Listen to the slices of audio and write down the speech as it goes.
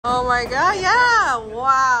Oh my god, yeah!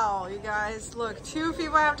 Wow, you guys, look, 2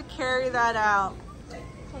 people have to carry that out.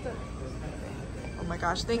 Oh my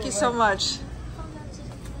gosh, thank you so much.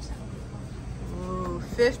 Ooh,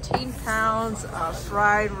 15 pounds of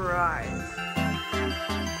fried rice.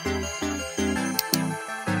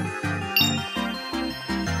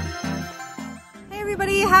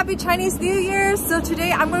 Everybody, happy Chinese New Year. So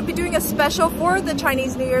today I'm going to be doing a special for the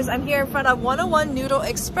Chinese New Year's. I'm here in front of 101 Noodle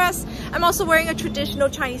Express. I'm also wearing a traditional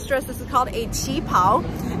Chinese dress. This is called a qi pao.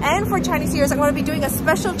 And for Chinese New Year's, I'm going to be doing a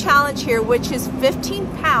special challenge here, which is 15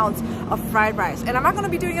 pounds of fried rice. And I'm not going to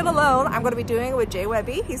be doing it alone. I'm going to be doing it with Jay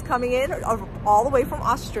Webby. He's coming in all the way from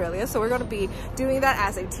Australia. So we're going to be doing that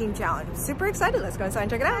as a team challenge. I'm super excited. Let's go inside and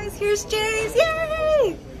check it out. Guys, here's Jay's.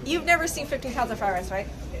 Yay! You've never seen 15 pounds of fried rice, right?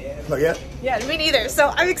 Not yet. Yeah, me neither.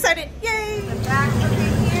 So I'm excited. Yay! The back of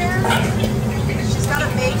it here. She's got to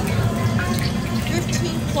make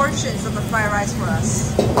 15 portions of the fried rice for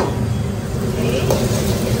us. Okay.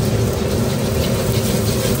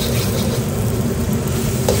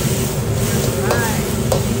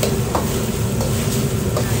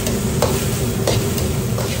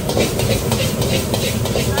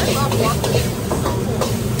 I love walking.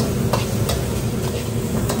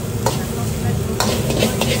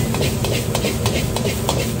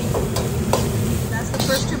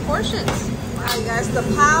 Wow, you guys, the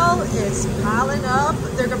pile is piling up.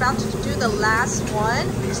 They're about to do the last one.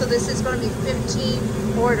 So this is going to be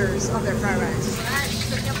 15 orders of their fried rice. All right,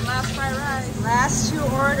 picking up the last fried rice. Last 2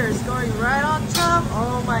 orders going right on top.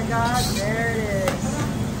 Oh my God, there it is.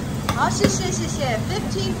 Oh,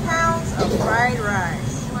 15 pounds of fried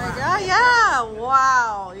rice. Oh my God, yeah.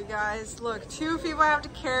 Wow, you guys, look, 2 people have to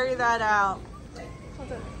carry that out.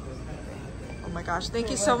 Oh my gosh,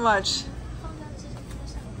 thank you so much.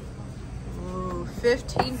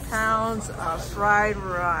 15 pounds of fried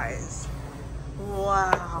rice.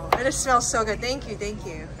 Wow. And it smells so good. Thank you, thank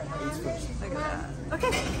you. Look at that.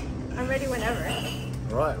 Okay. I'm ready whenever.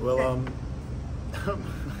 All right, well,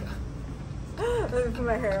 Let me put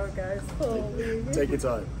my hair on, guys. Holy. Take your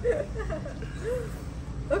time.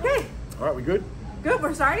 Okay. All right, we good? Good,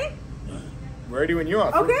 we're starting? Ready when you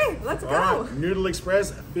are. Okay, let's go. All right, Noodle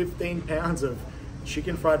Express, 15 pounds of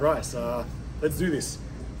chicken fried rice. Let's do this.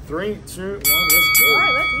 3, 2, 1, let's go. All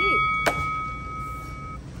right, let's eat.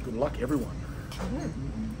 Good luck, everyone.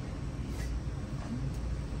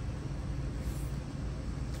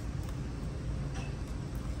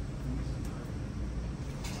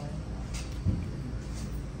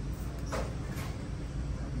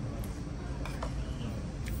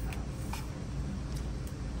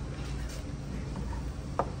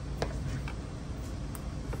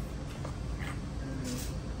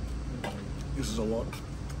 This is a lot.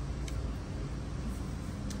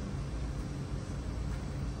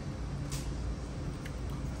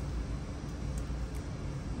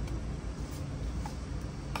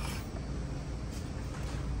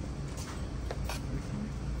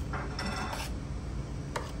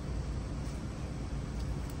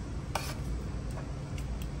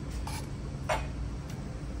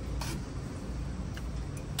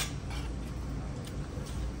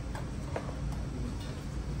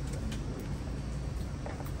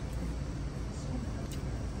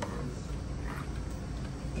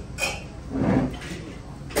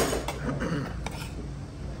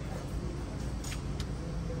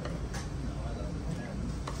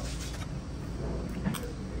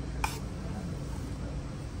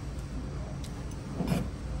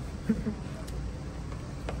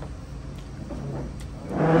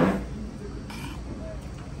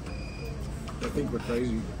 I think we're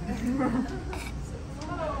crazy.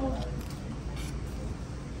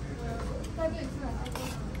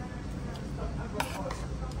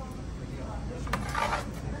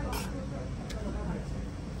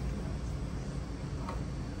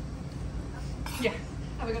 Yeah,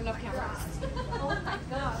 have we got enough cameras? Oh my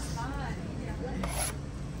gosh, fine.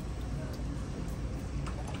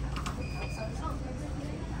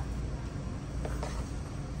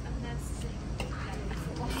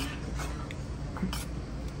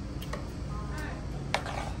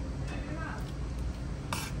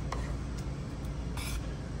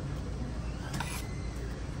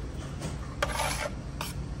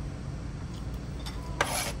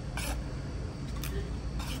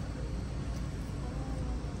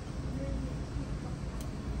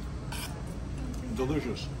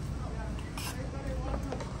 Delicious.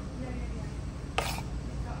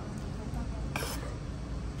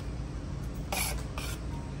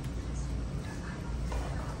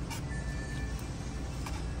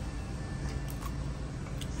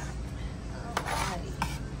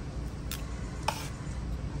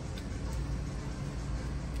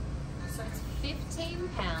 15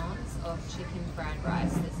 pounds of chicken fried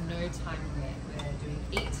rice. There's no time limit. We're doing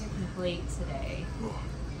eat to complete today.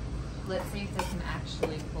 Let's see if they can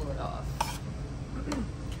actually pull it off.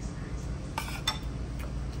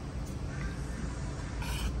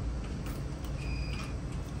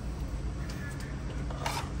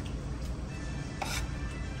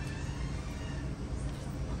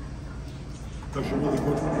 It's actually really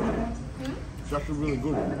good. It's actually really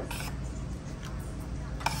good.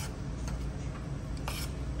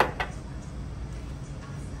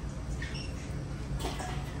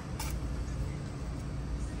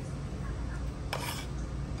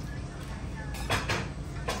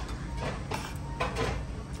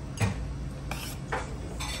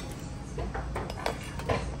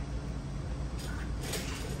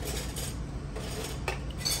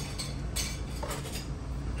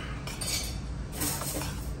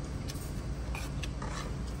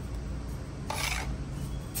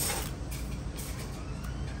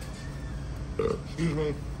 Excuse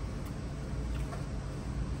me.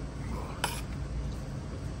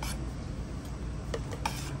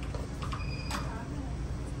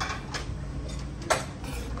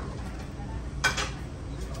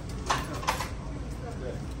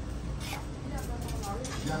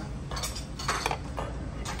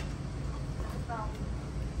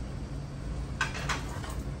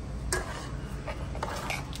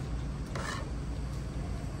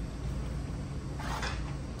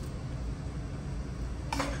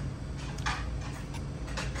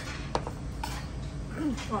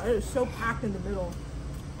 Oh, it is so packed in the middle.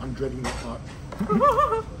 I'm dreading that part.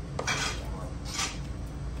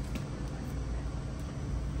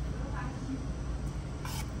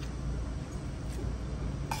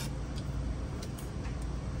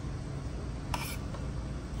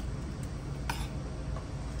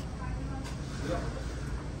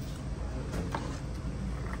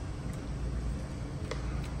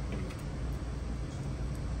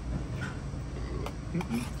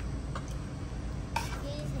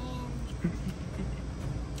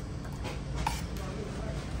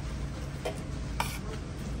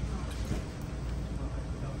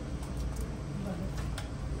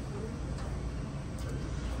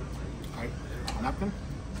 Napkin?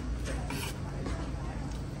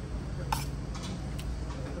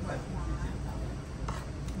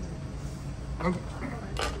 Okay.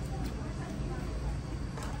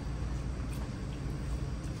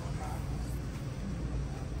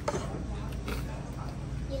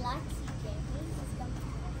 He likes chicken.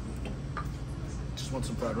 Just want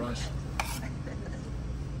some fried rice.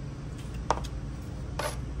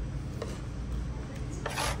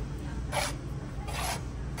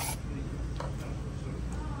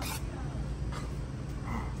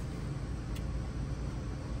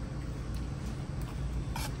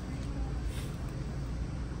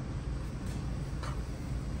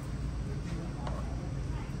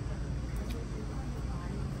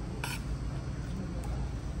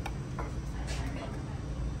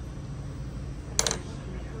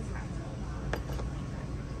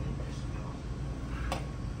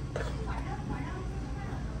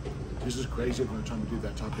 This is crazy by the time we do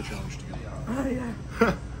that taco challenge together. Oh, yeah.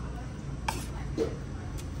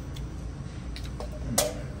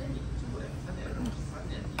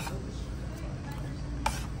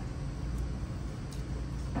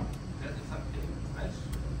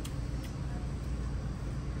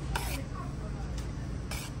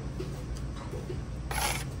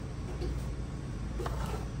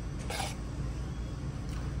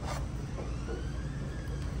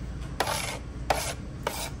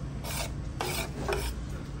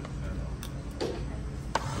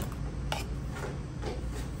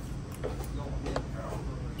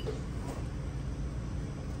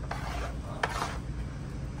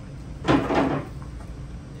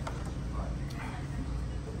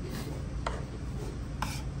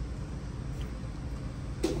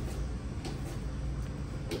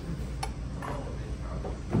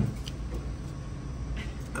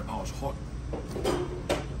 Oh, it's hot.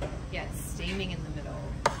 Yeah, it's steaming in the middle.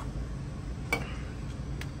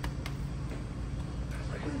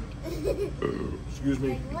 Excuse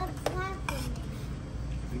me. What's happening?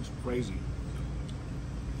 It's crazy.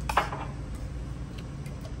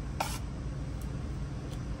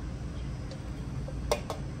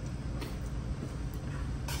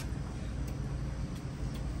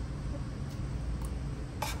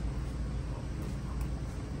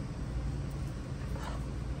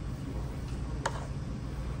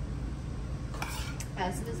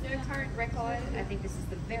 So there's no current record. I think this is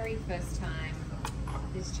the very first time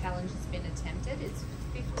this challenge has been attempted. It's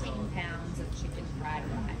 15 pounds of chicken fried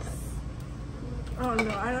rice. Oh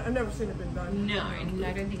no, I've never seen it been done. No, I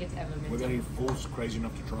don't think it's ever been With done. any fools crazy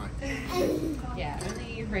enough to try. Yeah,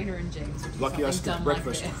 only Raina and James would do Lucky us, something it's dumb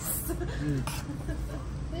breakfast. like this.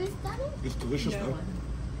 Who's done it? It's delicious No though. one.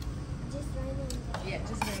 Just Raina. Yeah,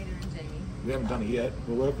 just Raina and Jamie. We haven't done it yet.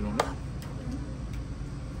 We're working on it.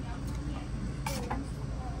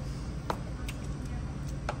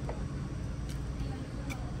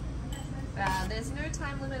 There's no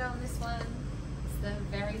time limit on this one. It's the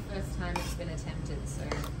very first time it's been attempted, so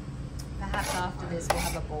perhaps after this we'll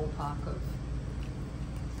have a ballpark of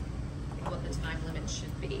what the time limit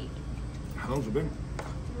should be. How long's it been?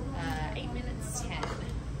 8 minutes 10. 8 minutes.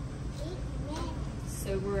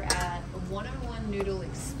 So we're at 101 Noodle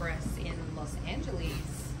Express in Los Angeles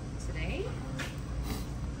today.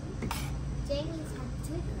 Jamie's had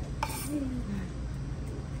 2.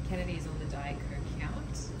 Kennedy's on the Diet Coke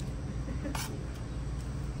count.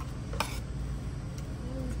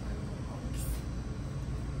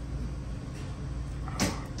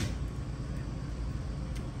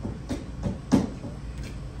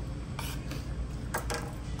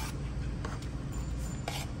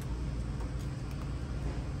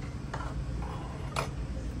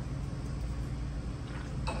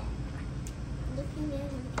 Looking at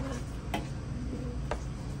him.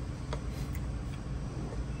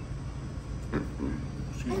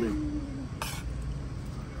 Excuse me.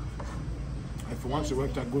 Hey, for once it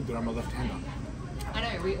worked out good that I'm a left-hander. I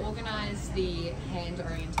know, we organised the hand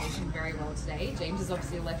orientation very well today. James is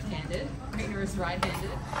obviously left-handed, Raina is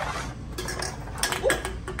right-handed.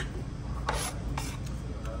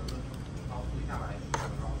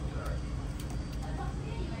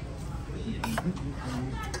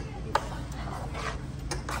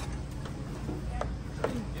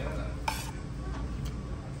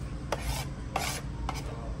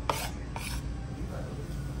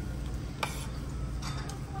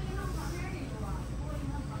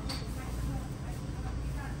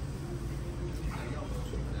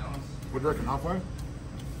 What do you reckon, halfway?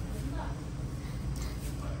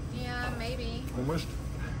 Yeah, maybe. Almost?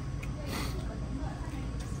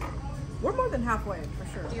 We're more than halfway for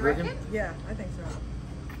sure. Do you Reckon? reckon? Yeah, I think so.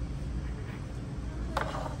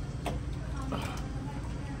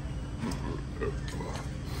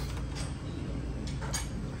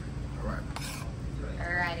 Alright.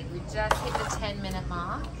 Alrighty, we just hit the 10-minute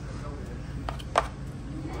mark.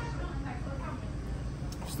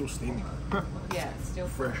 Still steaming. Yeah, it's still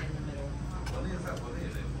Fresh. in the middle. Because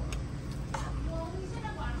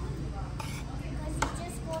you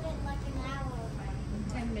just got it like an hour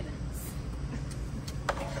ago. 10 minutes.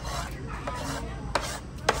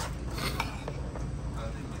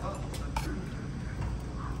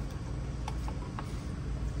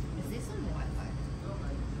 Is this on Wi-Fi?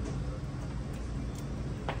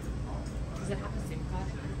 Does it have a SIM card?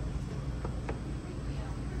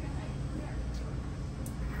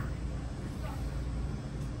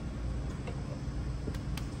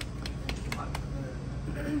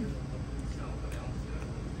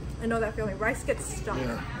 I know that feeling. Rice gets stuck. Yeah. You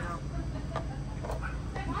know?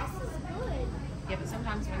 Rice is good. Yeah, but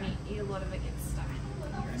sometimes when you eat a lot of it, gets stuck.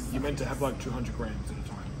 You're meant to have like 200 grams at a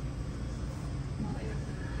time.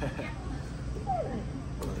 Oh,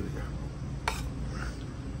 there we go.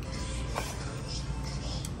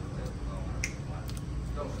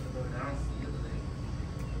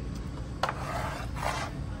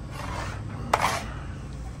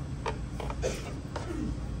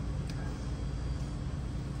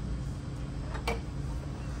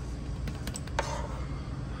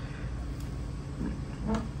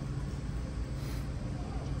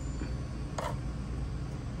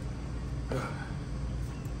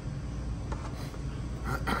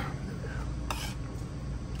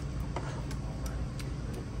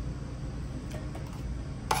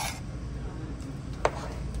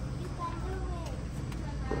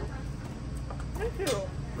 Thank you.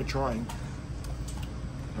 We're trying.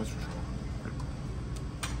 That's for sure.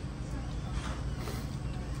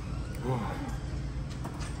 Oh.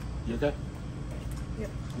 You okay? Yep.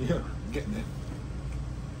 Yeah, getting there.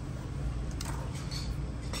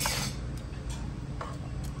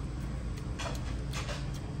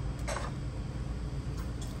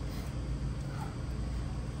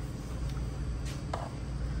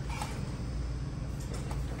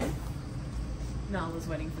 Nala's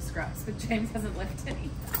waiting for scraps, but James hasn't left any.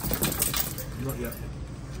 Not yet.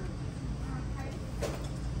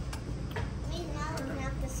 Me and Nala can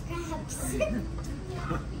have the scraps.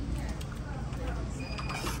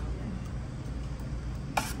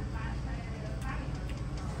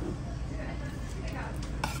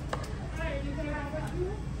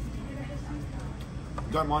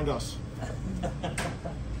 Don't mind us.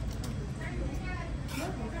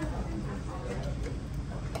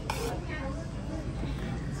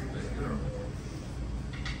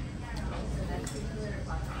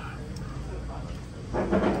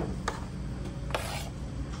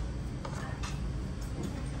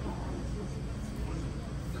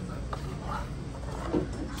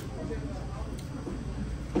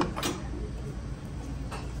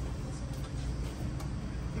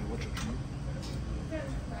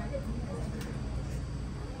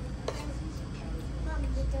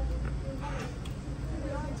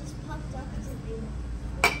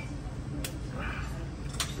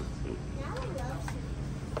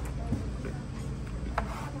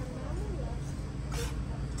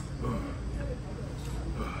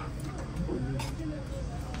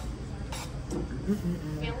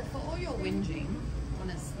 Yeah, well, for all your whinging,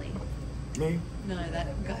 honestly. Me? No,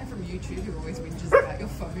 that guy from YouTube who always whinges about your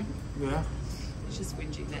phone. Yeah. He's just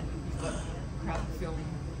whinging that you've got crap film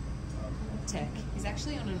tech. He's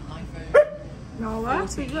actually on an iPhone. No,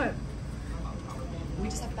 that's 14. good. We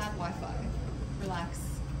just have bad Wi-Fi. Relax.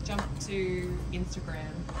 Jump to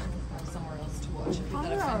Instagram or somewhere else to watch if you're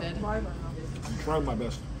that offended. I'm trying my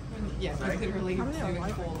best. Yeah, we're literally How many are doing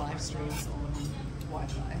Wi-Fi? 4 live streams on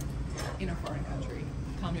Wi-Fi in a foreign country.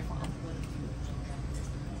 Calm your farm.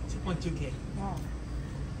 2.2K. Wow.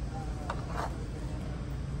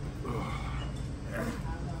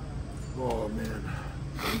 Oh man.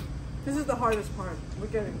 This is the hardest part. We're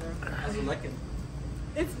getting there. How's it like it?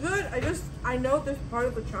 It's good. I know this part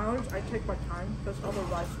of the challenge. I take my time because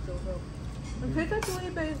otherwise still go. 你可以再多一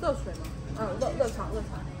杯热水吗？热茶，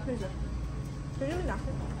谢谢。可以拿去。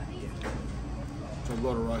 It's a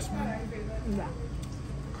lot of rice, man. Yeah.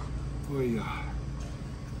 Oh yeah.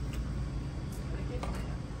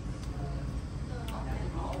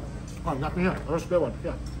 Oh, knock me out. I'll spare one.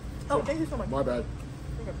 Yeah. Oh, thank you so much. My bad.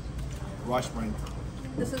 Okay. Rice brain.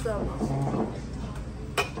 This is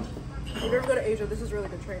if you ever go to Asia, this is really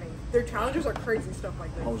good training. Their challenges are crazy stuff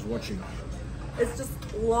like I this. was watching. It's just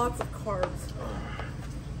lots of carbs.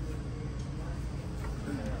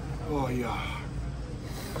 Oh yeah.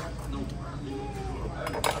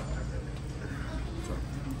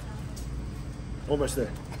 Almost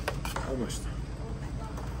there. Almost.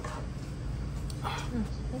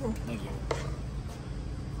 Thank you.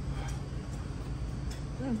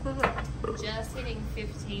 Just hitting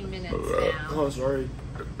 15 minutes now. Oh, sorry.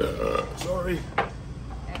 Sorry.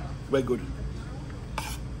 We're good.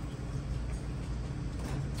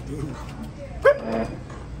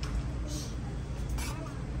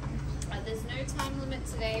 There's no time limit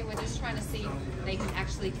today. We're just trying to see if they can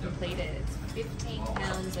actually complete it. It's 15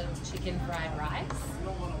 pounds of chicken fried rice,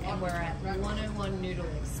 and we're at 101 Noodle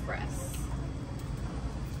Express.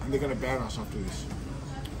 And they're gonna ban us after this.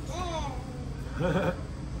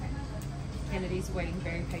 Kennedy's waiting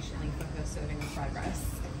very patiently for her serving of fried rice.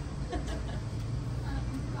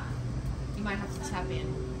 You might have to tap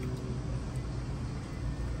in.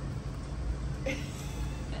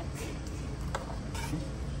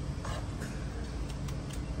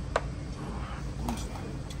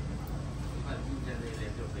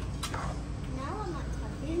 Now I'm not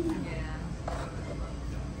tapping. Yeah.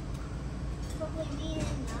 Probably being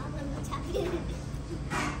now I'm tapping.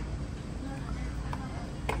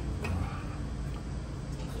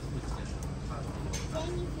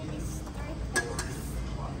 Jamie finished start class.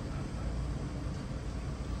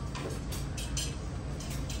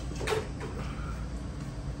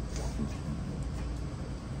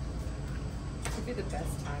 Could be the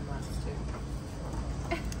best time lapse too.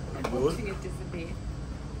 Would? Watching it disappear.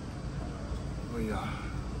 Oh yeah.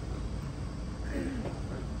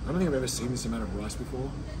 I don't think I've ever seen this amount of rice before.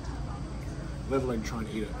 Let alone try and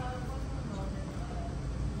eat it.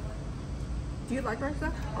 Do you like rice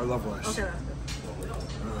though? I love rice. Okay, that's good.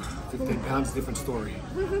 15 pounds, different story. So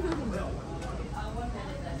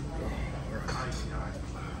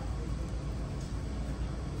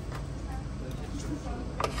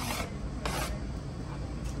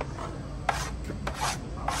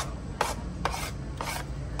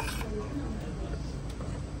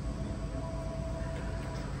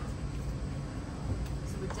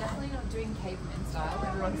we're definitely not doing caveman style.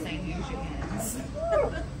 Everyone's saying use your hands.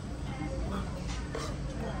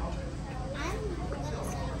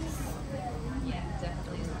 Yeah,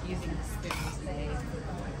 definitely using the spoon today.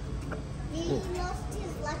 He lost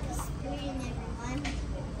his lucky spoon, everyone.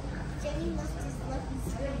 Jamie lost his lucky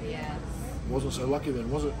spoon. Yeah. Wasn't so lucky then,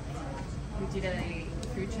 was it? We did a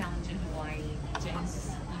food challenge in Hawaii. James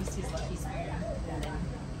used his lucky spoon and then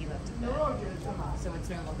he left it there. So it's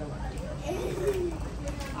no longer lucky.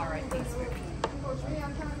 R.I.P. spoon.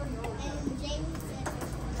 And Jamie said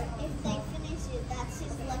if they finish it, that's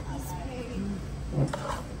his lucky spoon.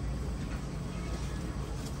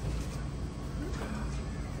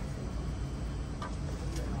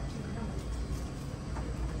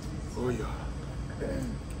 Oh yeah.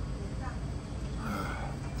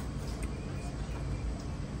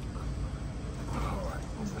 Alright,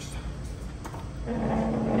 almost.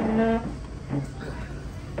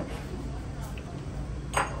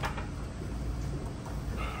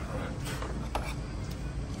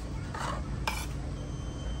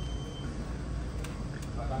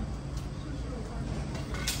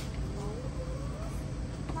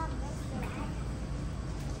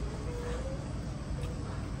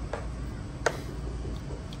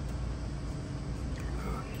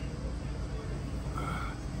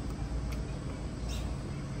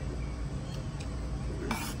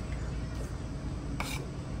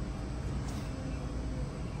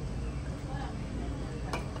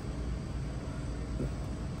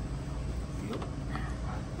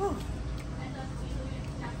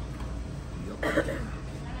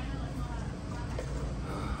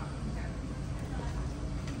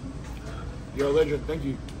 You're a legend. Thank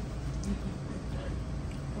you.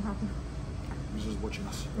 What happened? He's just watching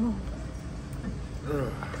us. Oh.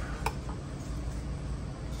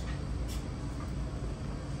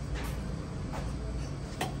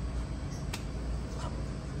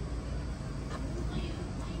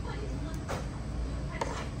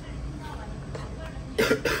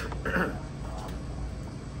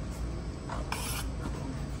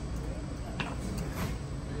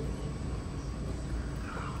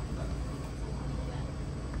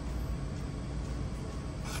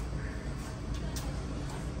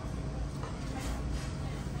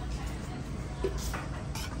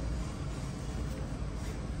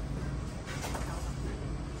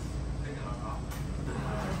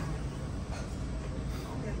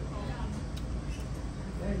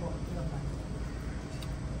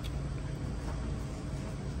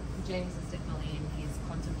 James is definitely in his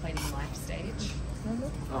contemplating life stage.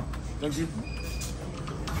 Oh, thank you.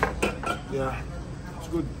 Yeah, it's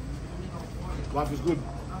good. Life is good.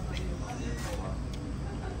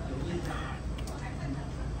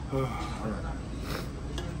 All right.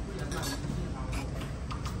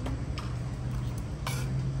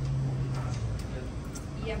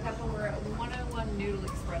 Yeah, Papa, we're at 101 Noodle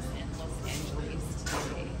Express in Los Angeles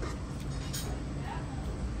today.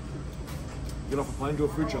 Get off a plane, do a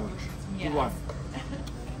food challenge. Yeah. Good life.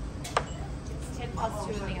 It's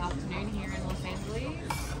 10:02 in the afternoon here in Los Angeles.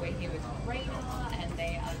 We're here with Raina, and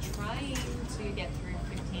they are trying to get through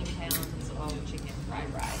 15 pounds of chicken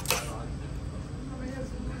fried rice.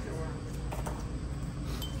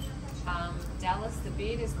 Dallas, the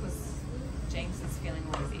beard is because James is feeling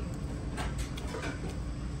lazy.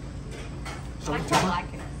 I quite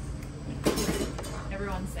like it.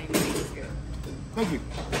 Everyone's saying the beard is good. Thank you.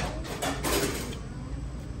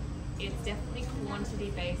 It's definitely quantity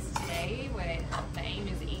based today, where the aim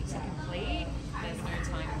is eat to complete. There's no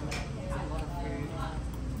time left. There's a lot of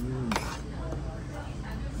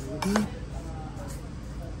food.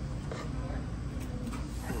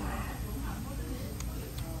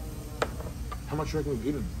 How much do you reckon we've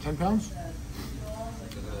eaten? 10 pounds? I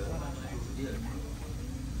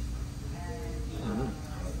don't know.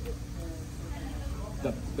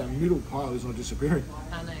 That middle pile is not disappearing.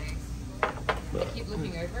 I know. I keep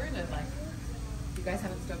looking over and I'm like, you guys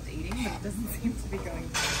haven't stopped eating, but it doesn't seem to be going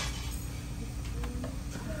through.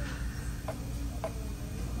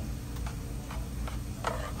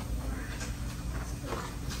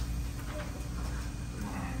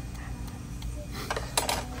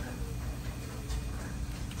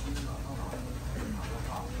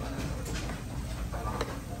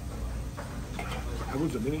 How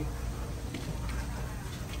good's a mini?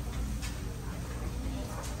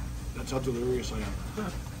 That's how delirious I am.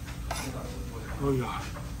 Oh yeah.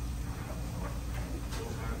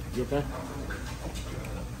 You okay?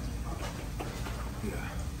 Yeah.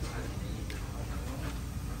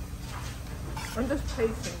 I'm just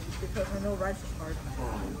pacing because I know rice is hard.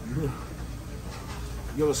 Oh,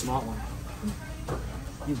 you're the smart one.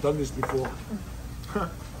 You've done this before.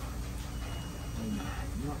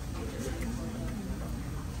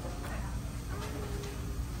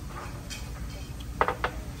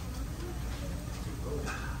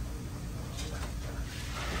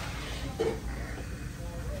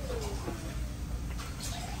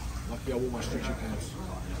 Lucky I wore my stretchy pants.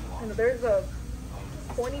 And there's a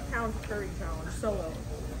 20-pound curry challenge solo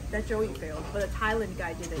that Joey failed, but a Thailand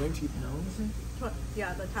guy did it. 20 pounds?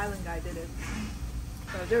 Yeah, the Thailand guy did it.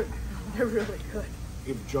 So they're really good.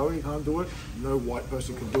 If Joey can't do it, no white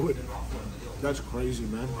person can do it. That's crazy,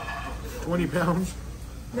 man. 20 pounds?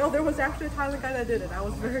 No, there was actually a Thailand guy that did it. I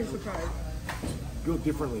was very surprised. Built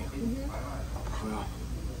differently. Wow.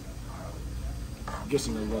 I'm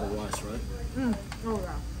guessing a lot of rice, right? Oh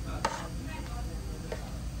yeah.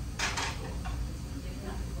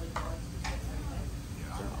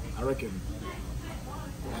 I reckon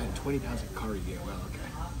 20 pounds of curry, yeah, well,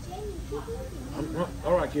 okay.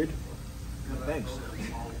 All right, kid. Thanks.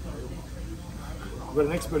 We've got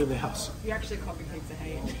an expert in the house. You actually copy pizza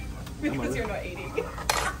hate because you're not eating.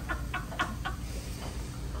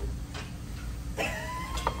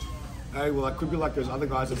 Hey, well, I could be like those other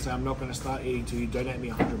guys that say I'm not going to start eating till you donate me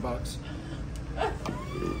 $100.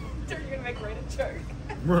 You're gonna make Raina choke.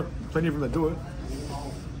 Plenty of them that do it.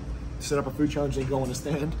 Set up a food challenge and go on a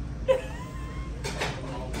stand.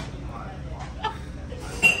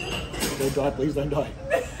 Don't die, please don't die.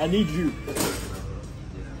 I need you.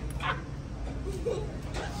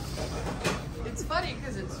 It's funny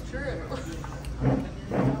because it's true.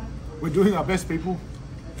 We're doing our best, people.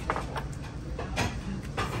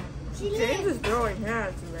 James is throwing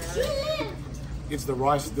hands, She man. lived. It's the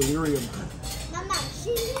rice delirium. Mama, she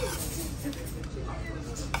lived.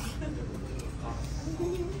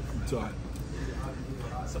 It's alright.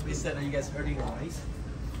 Somebody said, are you guys hurting the rice?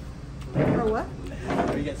 Or what?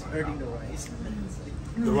 Are you guys hurting the rice?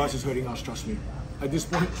 The rice is hurting us, trust me. At this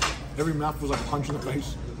point, every mouthful was like a punch in the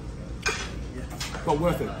face. But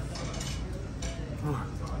worth it.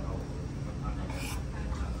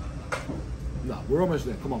 No, we're almost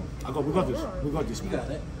there. Come on. We got this. We got this, You man.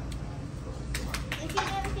 got it. If you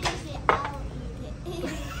never finish it, I'll eat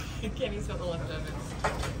it. Kenny's got the leftovers.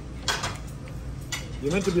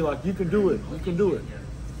 You're meant to be like, you can do it. You can do it.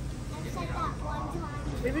 I've said that one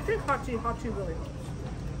time. Maybe drink hot tea really. Do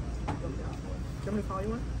you want me to call you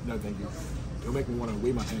one? No, thank you. It'll make me want to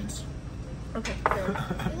wave my hands. Okay, fair. You're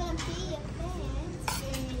gonna pee your pants.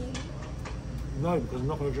 No, because I'm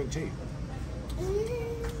not going to drink tea. Oh,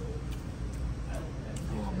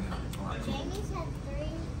 man. All right, cool. Jamie's had 3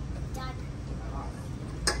 dots.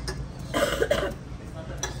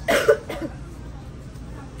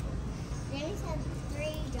 Jamie's had 3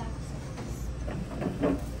 dots.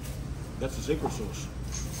 That's the secret sauce.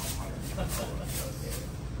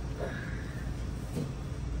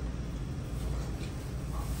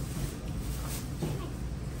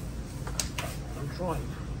 I'm trying.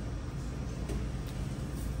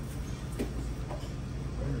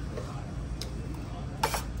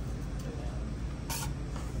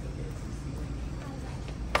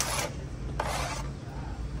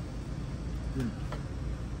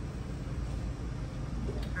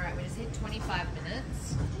 Alright, we just hit 25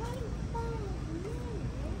 minutes. 25 minutes.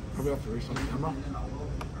 Probably have to race on the camera.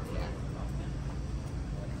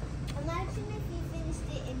 Imagine if you finished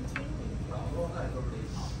it in 2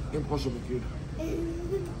 minutes. Impossible, kid.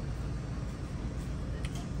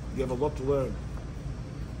 You have a lot to learn.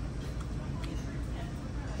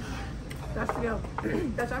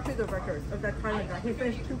 That's actually the record of that Thailand guy. He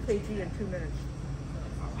finished 2 kg in 2 minutes.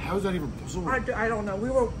 How is that even possible? I don't know.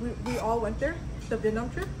 We all went there, the Vietnam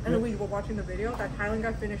trip, and then we were watching the video. That Thailand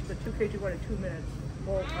guy finished the 2 kg one in 2 minutes.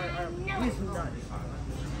 Well, he's nuts.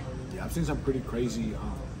 Yeah, I've seen some pretty crazy.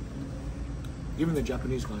 Even the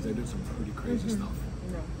Japanese guys, they did some pretty crazy stuff.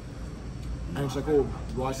 No. And it's like all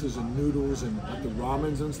rices and noodles and like the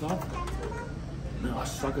ramens and stuff. Man, I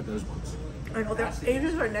suck at those ones. I know,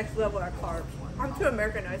 Asians are next level at carbs. I'm too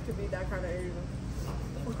Americanized to be that kind of Asian.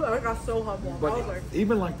 I got so humble. But I was like,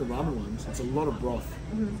 even like the ramen ones, it's a lot of broth.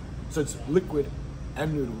 So it's liquid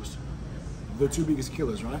and noodles. The 2 biggest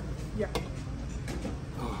killers, right? yeah.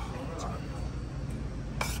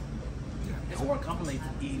 It's more complicated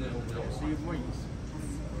eating over there, so you're more used.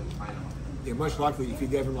 Yeah, most likely if you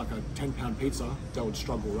gave them like a 10-pound pizza, they would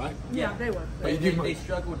struggle, right? Yeah, they would. But you give them, They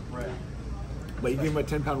struggle with bread. but you give them a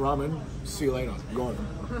 10-pound ramen, see you later, gone.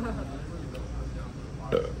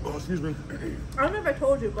 Oh, excuse me. I don't know if I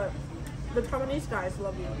told you, but the Taiwanese guys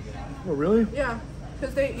love you. Oh, really? Yeah,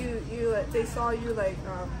 because they saw you like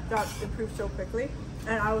got improved so quickly,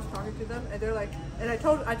 and I was talking to them, and they're like, and I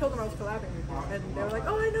told them I was collabing with you, and they were like,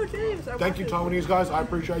 oh, I know James. Thank you, Taiwanese guys. I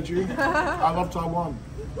appreciate you. I love Taiwan.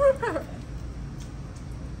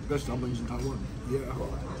 Best dumplings in Taiwan. Yeah. Have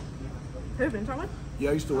you been to Taiwan? Yeah,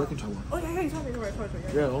 I used to work in Taiwan. Oh yeah, you told me. I told you.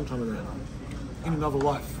 Yeah, a long time ago. In another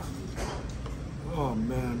life. Oh,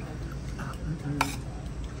 man.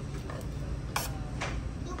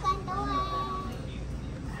 You can do it.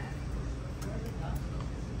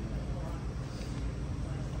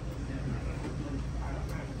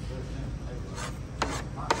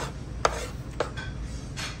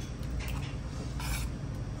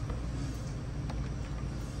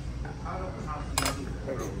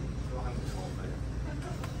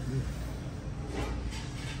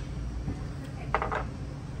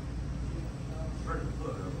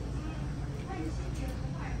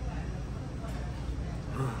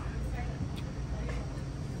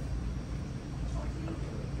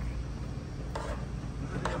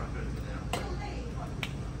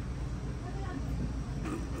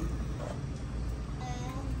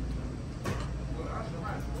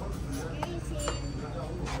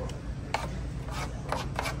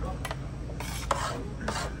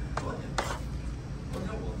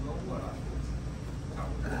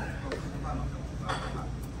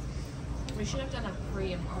 We should have done a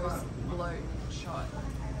pre and post bloat shot.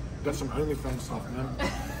 That's some OnlyFans stuff, man.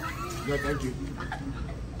 No, thank you.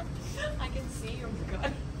 I can see your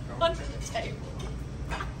gut under the table.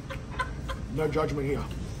 No judgment here.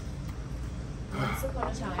 Once upon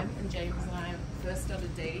a time, when James and I first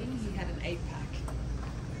started dating, he had an 8-pack.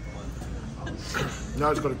 Now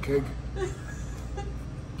it's got a keg.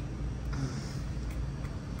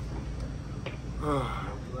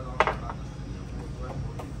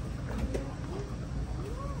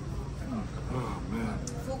 Oh, man.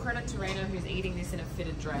 Full credit to Raina, who's eating this in a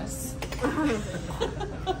fitted dress.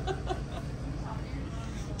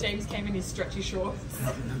 James came in his stretchy shorts.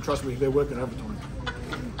 Trust me, they're working overtime.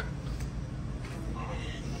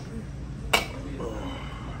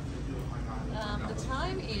 The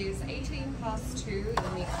time is 18 past 2 in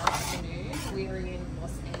the afternoon. We are in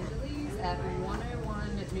Los Angeles at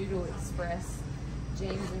 101 Noodle Express.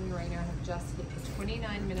 James and Raina have just hit the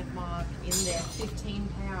 29-minute mark in their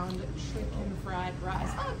 15-pound chicken fried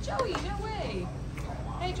rice. Oh, Joey, no way.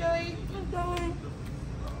 Hey, Joey. Bye.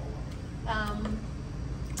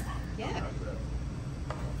 Yeah.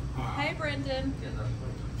 Hey, Brendan.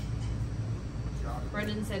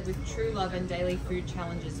 Brendan said, with true love and daily food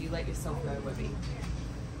challenges, you let yourself go, Webby.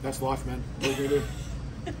 That's life, man. What are you gonna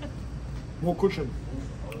do? More cushion.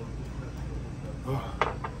 Oh.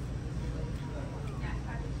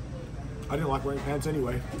 I didn't like wearing pants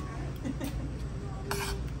anyway.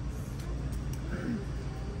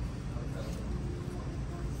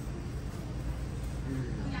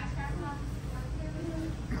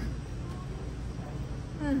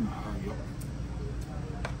 Yup.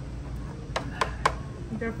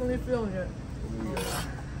 Definitely feeling it. You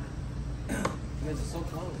guys are so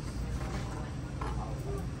close.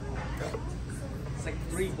 It's like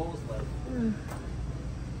 3 bowls left.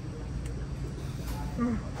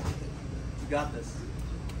 You got this.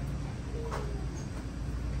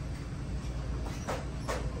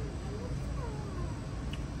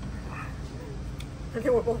 I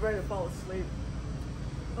think we're both ready to fall asleep.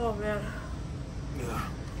 Oh man. Yeah.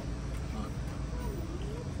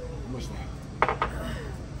 Almost there.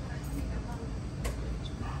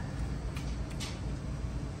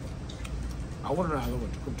 I want to know how long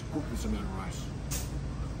it took them to cook this amount of rice.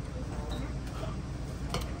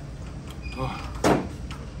 Oh.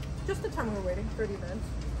 Just the time we're waiting, 30 minutes.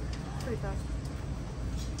 Pretty fast.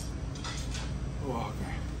 Oh,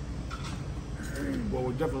 okay. Well,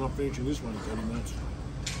 we're definitely not finishing this one in 30 minutes.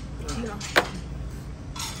 Yeah.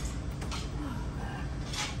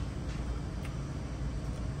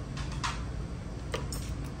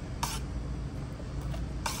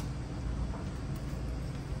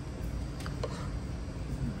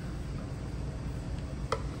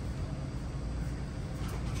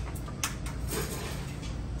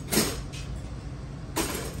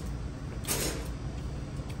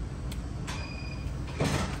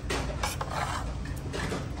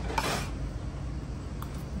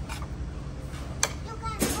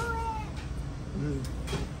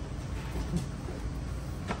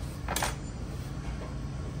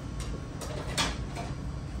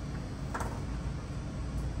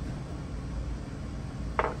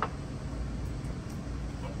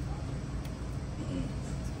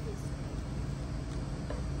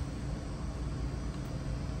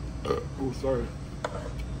 Oh, sorry.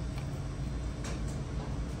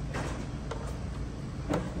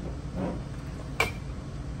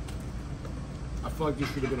 I feel like this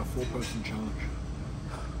should have been a 4-person challenge.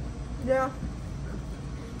 Yeah.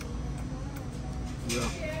 Yeah.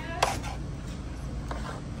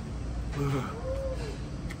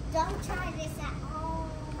 Don't try this at home.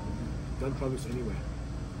 Don't try this anywhere.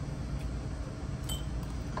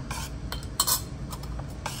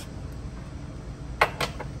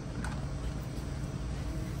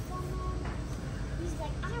 He's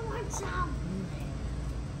like, I want some.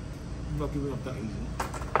 I'm not giving up that easy.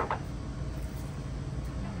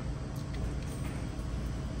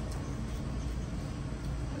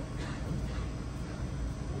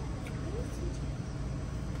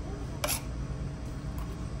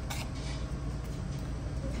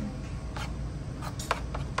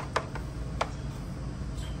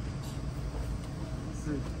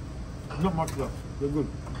 Not much left. They're good.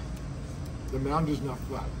 The mound is not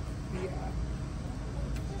flat. Yeah.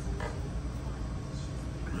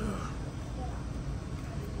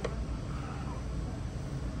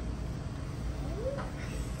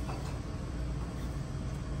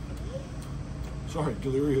 Sorry,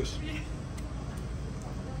 delirious.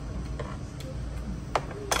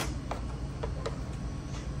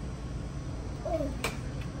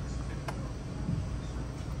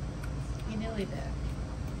 You're nearly there.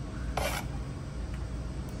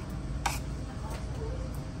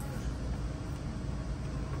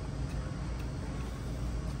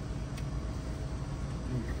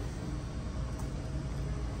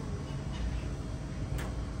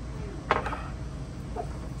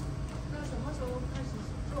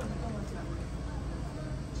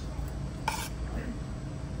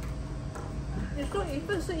你说一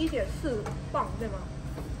份是1.4磅对吗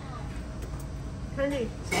？Candy,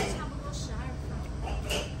 差不多12份。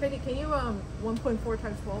 Candy, can you 1.4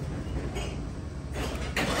 times 12?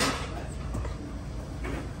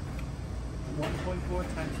 1.4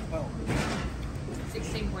 times 12.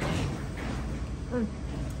 16.8.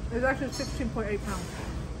 It's actually 16.8 pounds.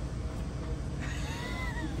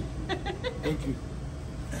 Thank you.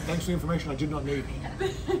 Thanks for the information I did not need.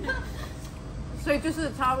 所以就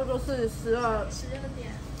是差不多是12.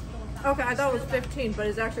 Okay, I thought it was 15, but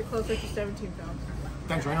it's actually closer to 17 pounds.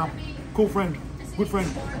 Thanks, Raina. Cool friend. Good friend.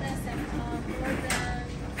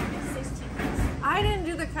 I didn't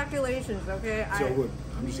do the calculations, okay? It's all good.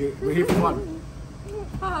 I'm just here. We're here for fun.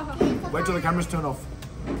 Wait till the cameras turn off.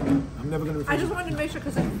 I'm never going to be I just wanted to make sure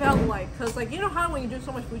because it felt like, you know how when you do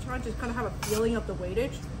so much food challenge, you kind of have a feeling of the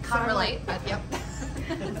weightage? Can't relate, but yep.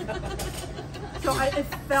 So it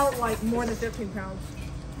felt like more than 15 pounds.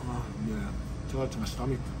 Oh, yeah. Tell that to my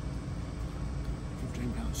stomach.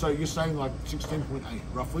 15 pounds. So you're saying like 16.8,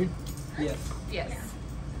 roughly? Yes. Yes.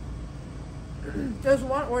 There's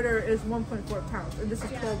one order is 1.4 pounds, and this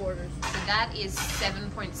is 12 orders. So that is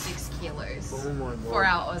 7.6 kilos Oh my God. for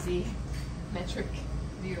our Aussie metric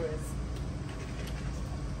viewers.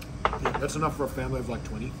 Yeah, that's enough for a family of like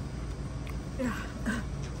 20. Yeah.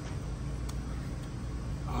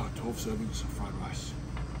 Oh, 12 servings of fried rice.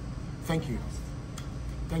 Thank you.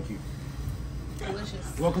 Thank you.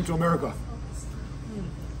 Delicious. Welcome to America.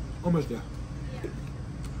 Almost there.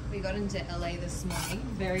 We got into LA this morning,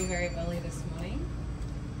 very, very early this morning.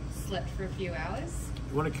 Slept for a few hours.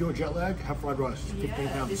 You want to cure jet lag? Have fried rice. 15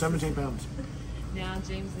 Yeah, pounds. this 17 pounds. Now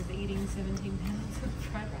James is eating 17 pounds of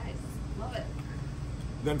fried rice. Love it.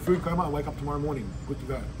 Then food coma, I wake up tomorrow morning. Good to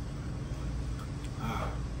go. Ah.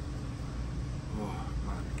 Oh,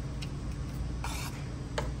 God.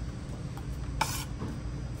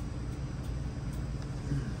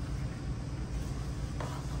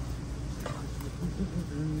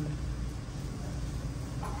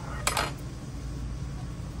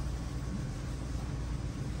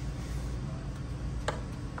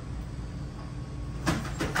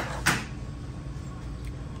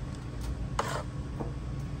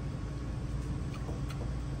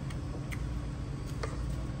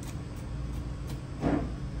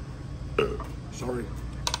 Sorry.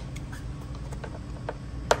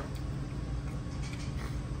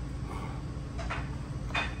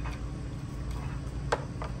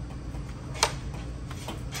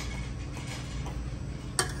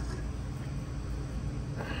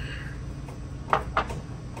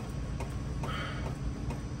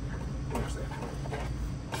 What's that?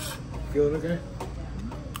 Feeling okay?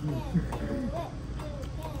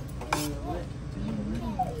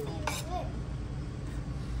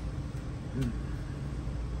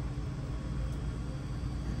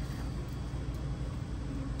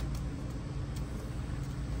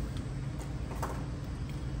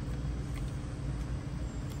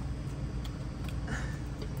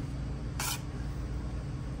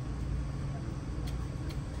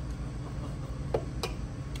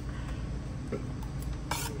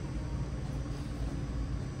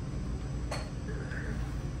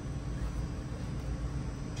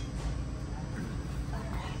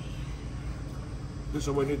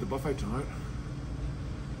 So we need the buffet tonight.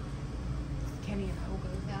 Kenny and I will go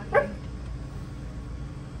without you.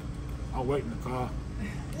 I'll wait in the car.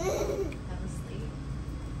 Have a sleep.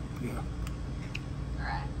 Yeah.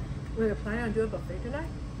 Alright. We're planning on doing a buffet tonight?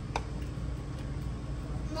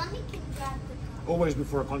 Mommy can drive the car. Always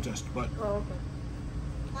before a contest, but Oh, okay.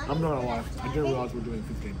 Mommy's I'm not gonna gonna lie. I drive didn't it. realize we're doing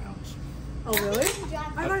 15 pounds. Oh, really? Can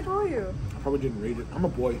drive I thought I told you. I probably didn't read it. I'm a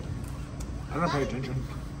boy. I don't pay attention.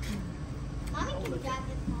 Mommy can drive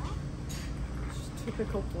the car. Just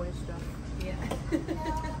typical boy stuff. Yeah.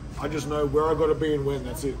 I just know where I gotta be and when,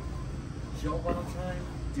 that's it. Show up on time,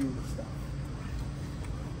 do stuff.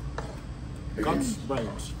 Guts,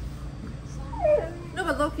 brains. No,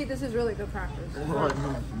 but low-key, this is really good practice. Alright,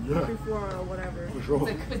 yeah, Before or whatever. for sure.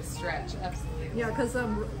 It's a good stretch, absolutely. Yeah, because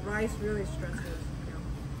rice really stresses.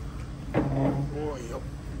 Oh, yep.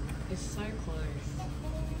 It's so close.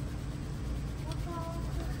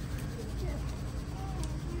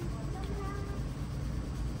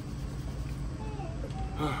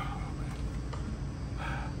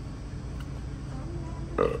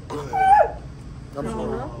 I'm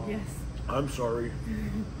sorry. Yes. I'm sorry.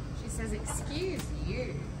 She says, excuse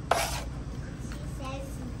you. She says,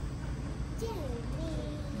 Jamie.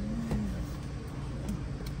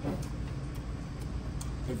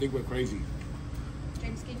 They think we're crazy.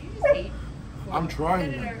 James, can you just eat? I'm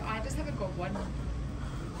trying. No, I just haven't got one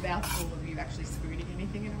mouthful of you actually spooning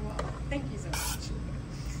anything in a while. Thank you so much.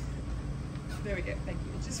 There we go. Thank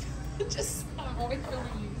you. Just I'm always feeling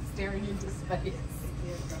you staring into space.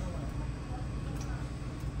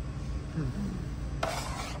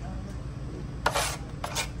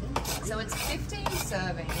 So it's 15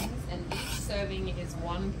 servings, and each serving is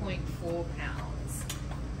 1.4 pounds.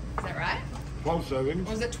 Is that right? 12 servings.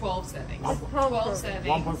 Or was it 12 servings? 12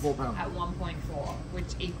 servings. 1.4 pounds. At 1.4,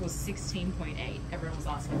 which equals 16.8. Everyone was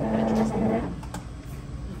asking for metrics.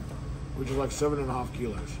 Which is like 7.5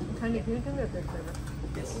 kilos. Can you do me a big favor?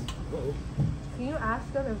 Yes. Uh-oh. Can you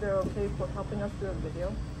ask them if they're okay for helping us do a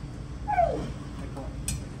video?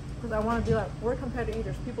 Because I want to be like, we're competitive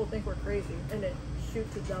eaters. People think we're crazy, and it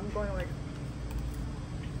shoots at them going like.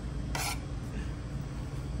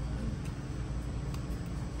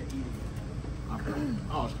 They're eating it. Okay.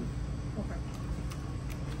 Oh, it's good. Okay.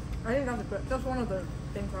 I think that's good. That's one of the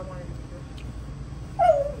things I wanted to do.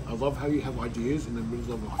 I love how you have ideas in the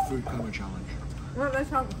middle of a food coma challenge. Well, that's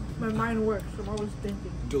how my mind works. I'm always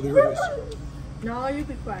thinking. Delirious. No, you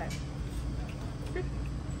be quiet.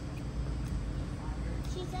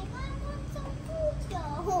 She's like, I want some food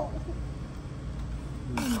though.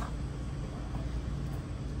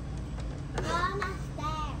 Almost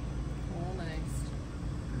there. Almost.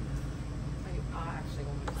 I are actually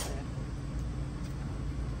almost there.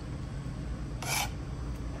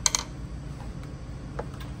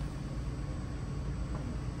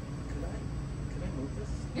 Could I move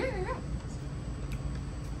this? Yeah, yeah, yeah.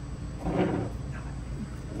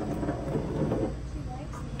 She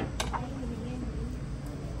likes it.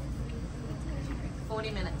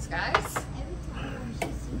 40 minutes, guys. Every time she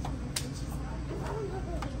sees me, she's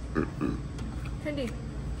like, Cindy, can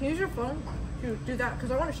you use your phone to do that?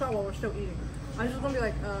 Because I want to shot while we're still eating. I'm just going to be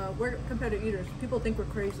like, we're competitive eaters. People think we're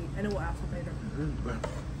crazy, and then we'll ask them later.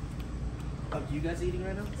 You guys eating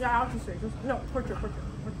right now? Yeah, I'll just say, no, portrait.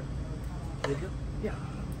 Video? Yeah.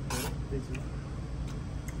 Thank you.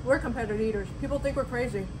 We're competitive eaters. People think we're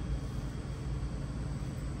crazy.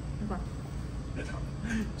 Okay.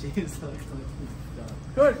 James looks like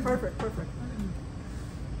Good, perfect.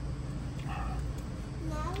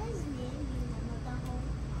 now is me, remember the whole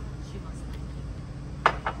She must like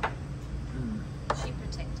you. She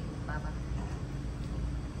protecting Baba.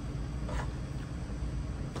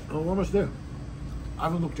 Oh, we're almost there. I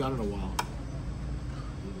haven't looked down in a while.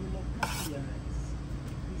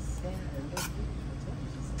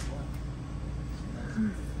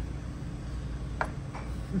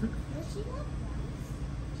 Does she love rice?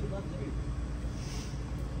 She loves everything.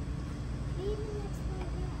 He even likes my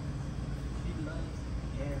rice. She loves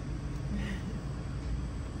everything.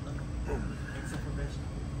 Except for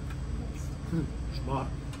vegetables. Smart.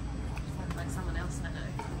 Sounds like someone else I know.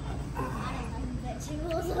 I don't like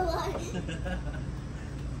vegetables a lot.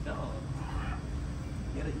 No.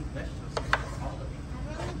 You gotta eat vegetables. All of it.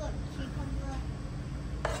 I've only got cucumber.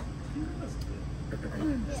 That's good.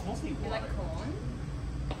 It's mostly You water. like corn?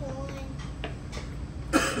 Corn,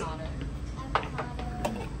 Tomato.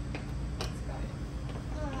 avocado. Let's go.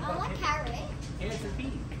 I like carrot. Carrots and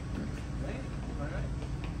peas. Right? Alright.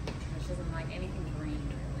 She doesn't like anything green,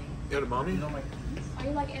 really. Edamame? You don't like peas? Oh,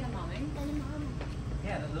 you like edamame? And mom.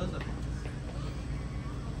 Yeah, those are peas.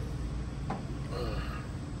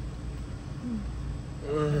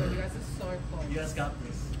 You guys are so close. You guys got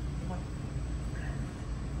this. Come on.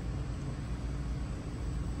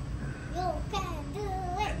 You can do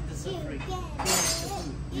it. And the suffering.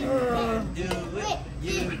 You can do it.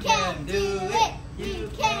 You can do it. You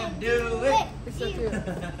can do it. It's so cute.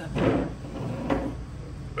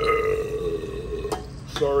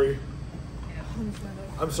 Sorry.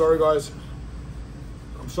 I'm sorry, guys.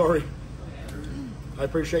 I'm sorry. I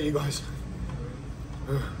appreciate you guys.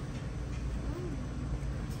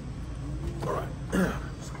 All right.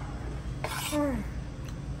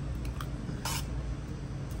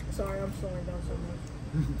 Sorry, I'm slowing down so much.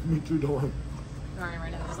 Me too, Dawn. Sorry,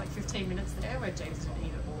 Raina, there was like 15 minutes there where James didn't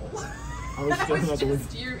eat it all. I was That staring was out the window.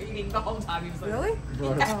 just you eating the whole time. He was like, Really?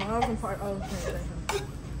 Right. Oh, I wasn't part. I was paying attention.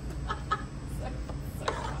 so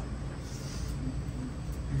fun.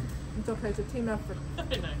 It's okay. It's a team effort. I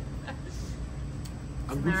know.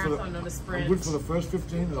 I'm good, for Marathon, not a the, sprint. I'm good for the first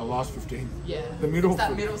 15 and the last 15. Yeah. The middle. It's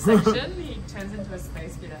that middle section, he turns into a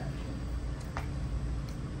space cadet.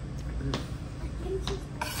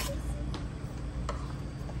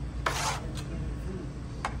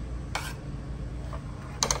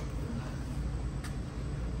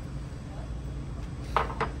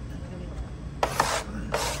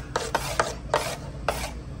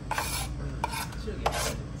 She'll get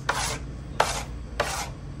it.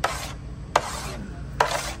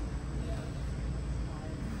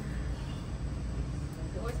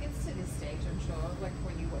 It always gets to this stage, I'm sure, like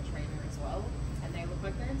when you watch Raina as well, and they look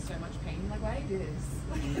like they're in so much pain. Like, why do you do this?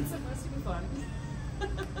 Like, it's supposed to be fun.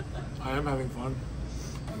 I am having fun.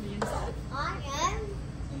 On the inside. I am.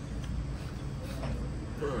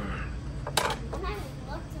 I'm having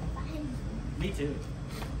lots of fun. Me too.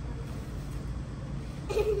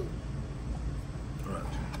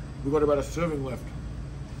 We got about a serving left.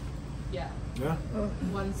 Yeah, Yeah?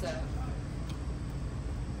 one serve.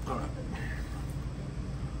 Alright.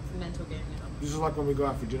 It's a mental game now. This is like when we go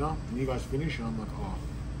out for dinner and you guys finish and I'm like, oh.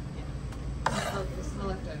 Yeah. This is the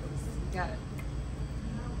leftovers. You got it.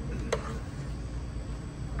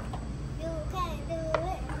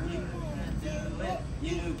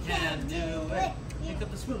 You can do it. Pick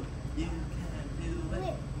up the spoon. You can do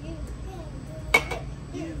it.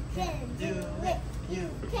 You can do it. You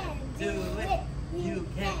can do it. You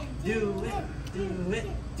can do it. Do it.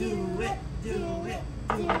 Do it. Do it.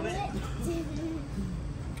 Do it.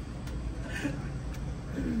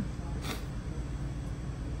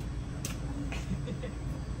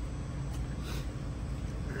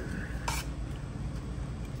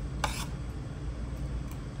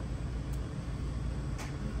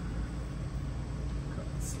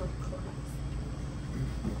 So close.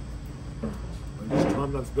 This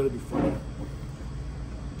time that's better be funny.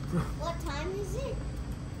 What time is it?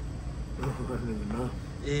 I don't even know.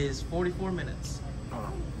 Is 44 minutes. Oh.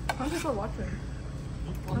 How many people are watching?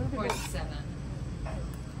 1.7.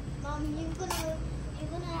 Mom, you're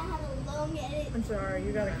gonna have a long edit. I'm sorry,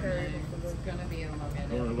 you gotta carry it. It's gonna be a long Hold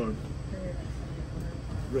edit. on, hold on.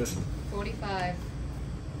 Rest. 45.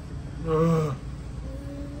 Ugh.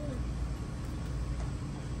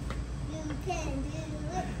 You can do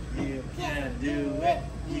it. You can do it.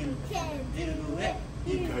 You can do it.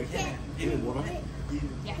 You You okay? can You need do water? it. You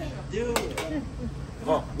Yeah. can do it.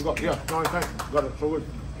 Oh, we got, yeah, no, thanks. Got it, so good.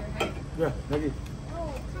 Yeah, thank you.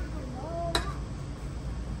 Oh, come on.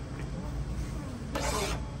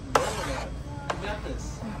 You got this.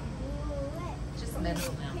 Just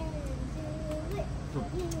mental now.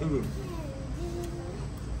 Thank you.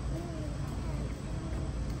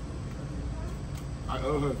 I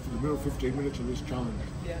owe her for the middle 15 minutes of this challenge.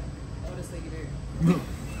 Yeah. Honestly, you do.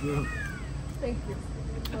 Yeah, Thank you.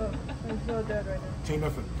 Oh, I'm so dead right now. team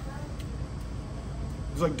effort.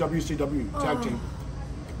 It's like WCW, tag team.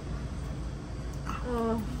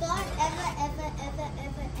 Oh, Don't ever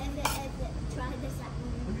try this at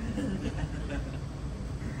home.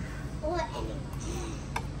 Or any.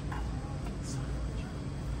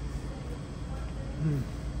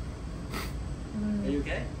 Are you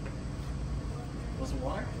okay? Want some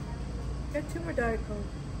water? get 2 more Diet Coke.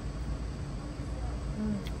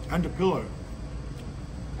 And a pillow.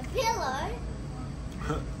 A pillow?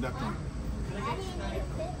 That one. I didn't need a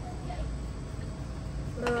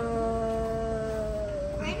pillow.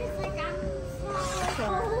 I just like I'm so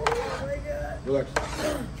cold. Oh my god. Relax.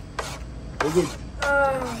 We're good.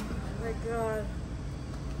 Oh my god.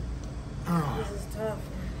 Oh, This is tough.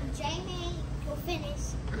 Jamie will finish.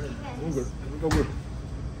 we're good. We're good.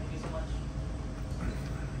 Thank you so much.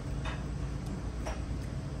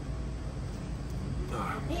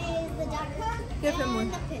 Here's the duck Give him one.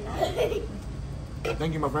 and the pillow.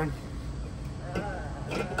 Thank you, my friend.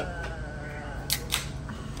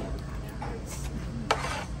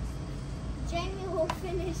 Jamie will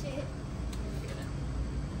finish it.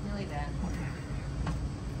 Nearly there.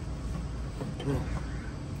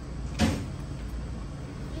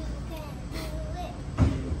 You can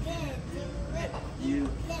do it. You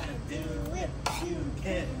can do it. You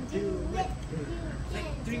can do it. Take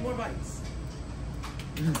 3 more bites.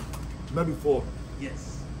 Maybe 4.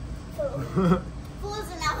 Yes.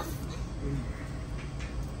 Four's enough.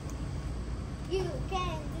 You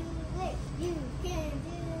can do it. You can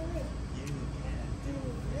do it. You can Do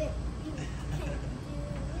it. You can do it.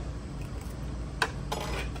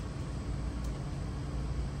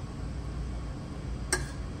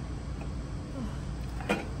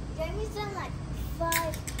 Jamie's done like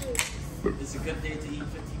 5 cooks. It's a good day to eat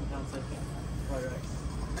 15 pounds of fried rice.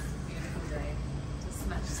 Beautiful day to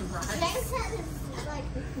smash some rice. James had like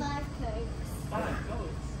 5 cokes. 5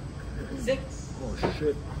 goats. 6. Oh,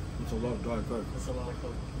 shit. It's a lot of Diet Coke. That's a lot of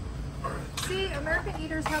coke. See, American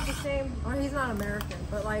eaters have the same, or he's not American,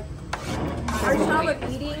 but like, our style of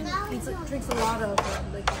eating, he drinks a lot of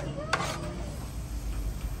liquid.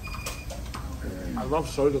 I love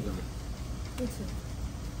soda though. Me too.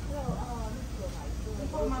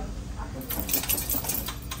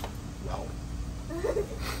 Wow.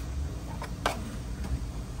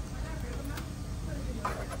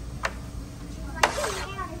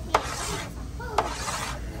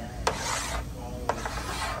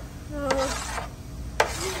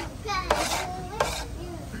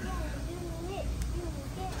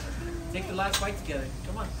 Take the last bite together.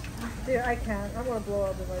 Come on. Dude, I can't. I'm gonna blow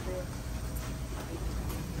up if I do.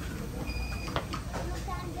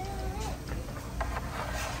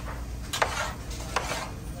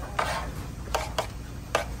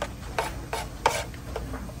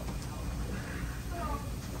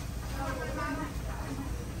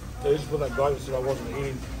 that guy that said I wasn't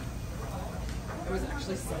eating. It was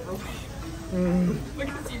actually several.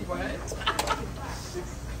 Because you weren't.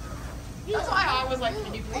 That's why I was like,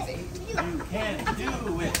 can you please eat? You can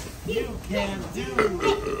do it. You can do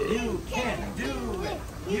it. You can do it.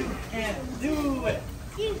 You can do it.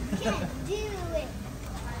 You can do it.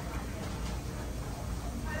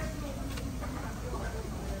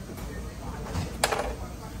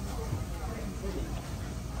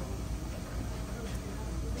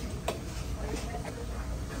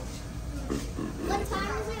 What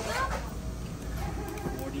time is it now?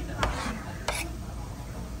 49.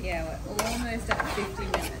 Yeah, we're almost at 50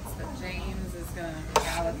 minutes, but James is going to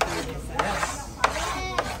power through this. Yes.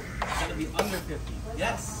 It's gonna be under 50.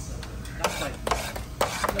 Yes. That's like.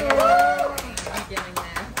 I'm getting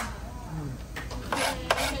there.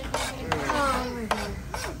 Oh my god.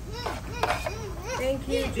 Thank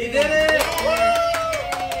you, You James. did it!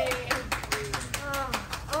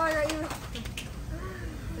 Oh my god, you.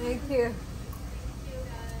 Thank you.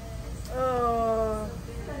 Oh.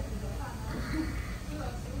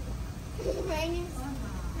 Raina's,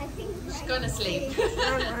 I think She's going to sleep.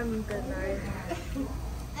 I'm good night.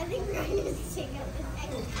 I think Raina's taking up the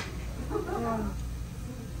second.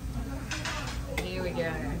 Here we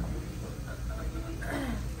go.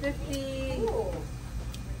 50.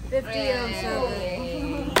 50 of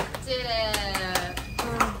Yay. Did it.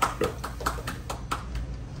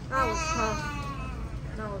 That was tough.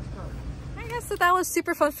 That was tough. I guess that was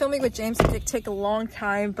super fun filming with James. It did take a long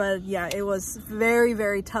time, but yeah, it was very,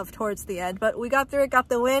 very tough towards the end. But we got through it, got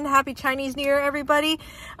the win. Happy Chinese New Year, everybody.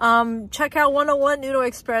 Check out 101 Noodle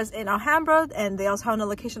Express in Alhambra, and they also have a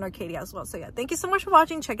location in Arcadia as well. So yeah, thank you so much for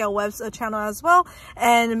watching. Check out Webb's channel as well,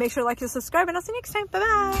 and make sure to like and subscribe, and I'll see you next time.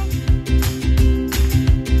 Bye-bye.